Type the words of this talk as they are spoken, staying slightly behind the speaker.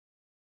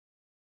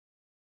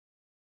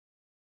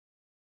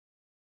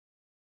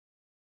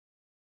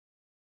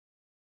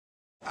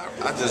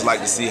I just like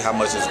to see how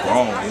much it's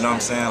grown, you know what I'm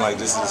saying? Like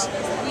this is,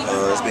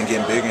 it's been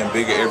getting bigger and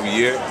bigger every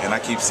year, and I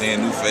keep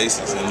seeing new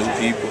faces and new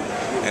people,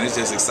 and it's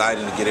just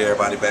exciting to get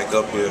everybody back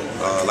up here.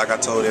 Like I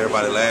told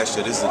everybody last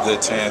year, this is a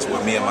good chance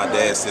where me and my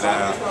dad sit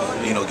down,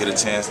 you know, get a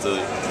chance to,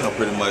 you know,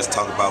 pretty much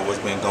talk about what's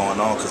been going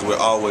on, because we're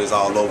always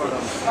all over.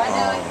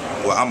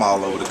 Well, I'm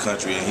all over the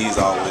country, and he's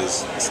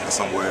always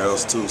somewhere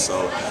else too,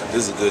 so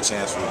this is a good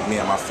chance for me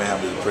and my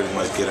family to pretty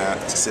much get out,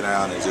 to sit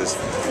down and just,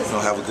 you know,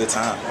 have a good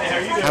time.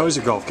 How was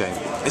your golf game?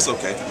 It's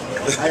okay.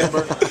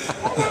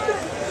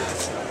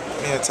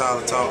 Me and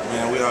Tyler talk,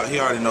 man. He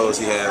already knows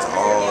he has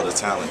all the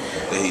talent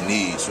that he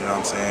needs, you know what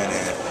I'm saying?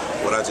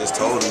 And what I just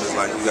told him is,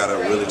 like, you gotta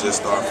really just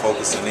start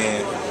focusing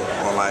in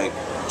on, like,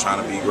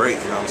 trying to be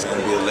great, you know what I'm saying,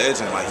 to be a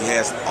legend. Like, he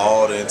has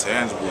all the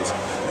intangibles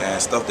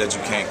and stuff that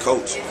you can't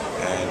coach,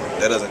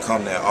 and that doesn't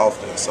come that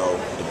often. So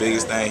the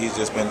biggest thing he's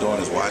just been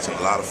doing is watching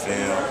a lot of film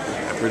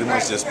and pretty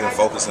much just been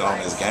focusing on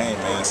his game,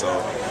 man. So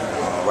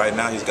right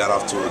now he's got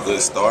off to a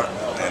good start,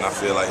 and I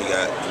feel like he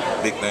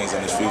got big things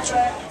in his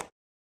future.